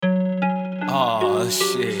Oh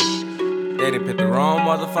shit. They done put the wrong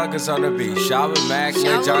motherfuckers on the beat. Shabba, Makk,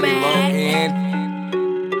 LitJohny,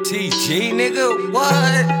 and TG, nigga.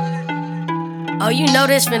 What? Oh, you know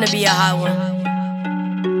this finna be a hot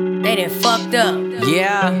one. They done fucked up.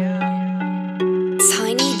 Yeah.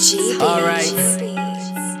 Tiny G. Alright.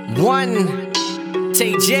 One.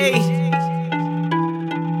 TG.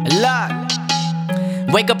 Look.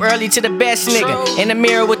 Wake up early to the best nigga. In the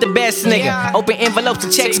mirror with the best nigga. Open envelopes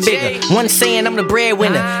and checks bigger. One saying I'm the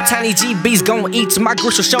breadwinner. Tiny G beats gon' eat to my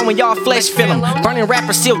gristle, showing y'all flesh feel 'em. Burning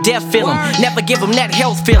rappers still death feel 'em. Never give 'em that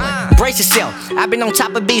health feeling. Brace yourself. I've been on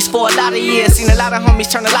top of beats for a lot of years. Seen a lot of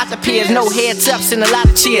homies turn a lot of peers. No heads up, seen a lot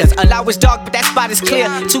of cheers. Allow is dark, but that spot is clear.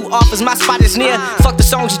 Two offers, my spot is near. Fuck the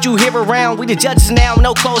songs that you hear around. We the judges now,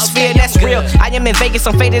 no close fear. That's real. I am in Vegas,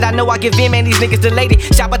 I'm faded. I know I give in, man. These niggas delayed it.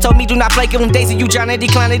 Shabba told me do not play, give 'em days and you tryna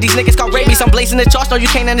decline it. These niggas call rabies. I'm blazing the charts, no you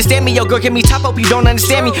can't understand me. Yo girl, give me top, hope you don't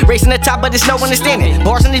understand me. Racing the top, but there's no understanding.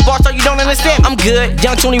 Bars in these bars, so you don't understand. I'm good,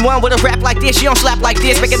 young 21 with a rap like this. You don't slap like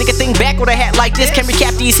this. Make a nigga think back with a hat like this. Can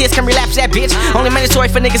recap these hits, can relapse that bitch. Only mandatory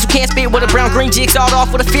for niggas who can't spit with a brown green jig sawed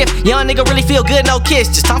off with a fifth. Young nigga really feel good, no kiss.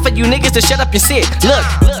 Just time for you niggas to shut up and sit. Look,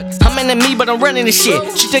 I'm in the me, but I'm running this shit.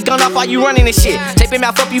 Shoot the gun off while you running this shit. Tape your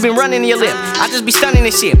mouth up, you been running your lip. I just be stunning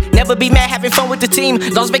this shit. Never be mad, having fun with the team.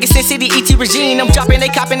 Las Vegas, Sin City, ET regime. I'm dropping, they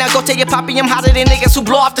copping, now go tell your poppy I'm hotter than niggas who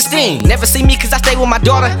blow off the steam. Never see me cause I stay with my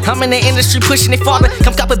daughter. I'm in the industry pushing it farther.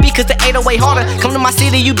 Come cop a beat cause the 808 harder. Come to my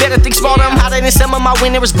city, you better think smarter. I'm hotter than summer, my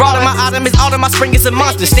winter is broader. My autumn is autumn, my spring is a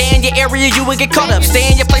monster. Stay in your area, you will get caught up. Stay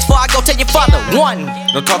in your place before I go tell your father. One.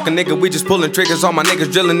 No talking nigga, we just pulling triggers. All my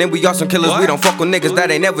niggas drilling and we all some killers. We don't fuck with niggas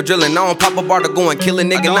that ain't never drilling. I don't pop a bar to go and kill a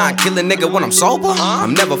nigga. Nah, I kill a nigga when I'm sober.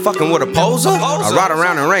 I'm never fucking with a poser. I ride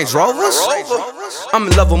around in Range Rovers. I'm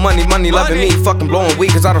in love with money, money loving me. Fucking blowing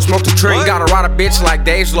weed cause I don't smoke the tree. Gotta ride a bitch like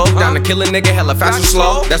Dave Slow. Down to kill a nigga hella fast and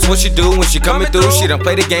slow. That's what she do when she coming through. She don't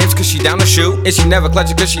play the games cause she down to shoot. And she never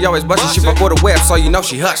clutch it cause she always bustin'. She fuck with a whip so you know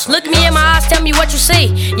she hustlin'. Look me in my eyes, tell me what you see.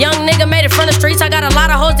 Young nigga made it from the streets. I got a lot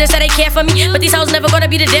of hoes that say they care for me, but these hoes never gonna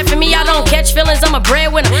be the death for me. I don't catch feelings, I'm a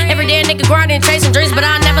breadwinner. Every day a nigga grinding, chasing dreams, but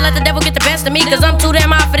I never let the devil get the best of me. Cause I'm too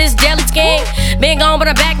damn hot for this daily skin. Been gone but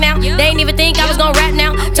I'm back now. They ain't even think I was gonna rap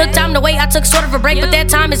now. Took time to wait, I took sort of a break, but that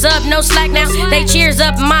time is up, no slack now. They cheers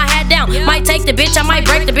up and my hat down. Might take the bitch, I might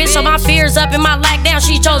break the bitch, so my fears up and my lack down.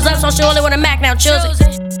 She chose up, so she only want a Mac now, choose it.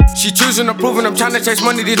 She choosing or proving, I'm trying to chase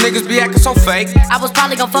money, these niggas be acting so fake. I was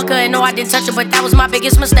probably gon' fuck her and know I didn't touch her, but that was my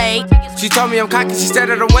biggest mistake. She told me I'm cocky, she said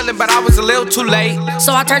that I'm willing, but I was a little too late.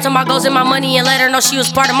 So I turned to my goals and my money and let her know she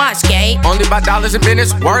was part of my escape. Only by dollars and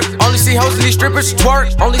business work. Only see hoes in these strippers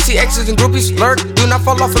twerk. Only see exes and groupies lurk. Do not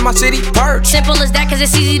fall off in my city, purge. Simple as that, cause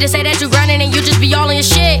it's easy to say that you grinding and you just be all in your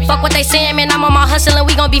shit. Fuck what they saying, man, I'm on my hustle and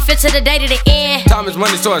we gon' be fit to the day to the end. Time is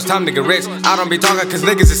money, so it's time to get rich. I don't be talking cause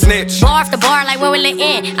niggas is snitch. Bar after bar, like when will it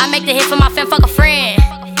end? I make the hit for my fan, fuck a friend.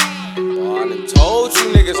 Oh, I done told you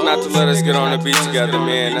niggas not to let us get on the beat together,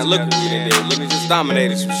 man. Now look what we done did. We just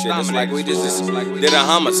dominated some shit. It's like we just did a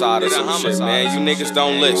homicide or some shit, man. You niggas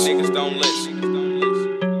don't listen.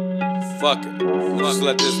 Fuck it. We'll just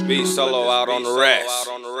let this beat solo out on the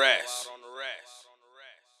rest.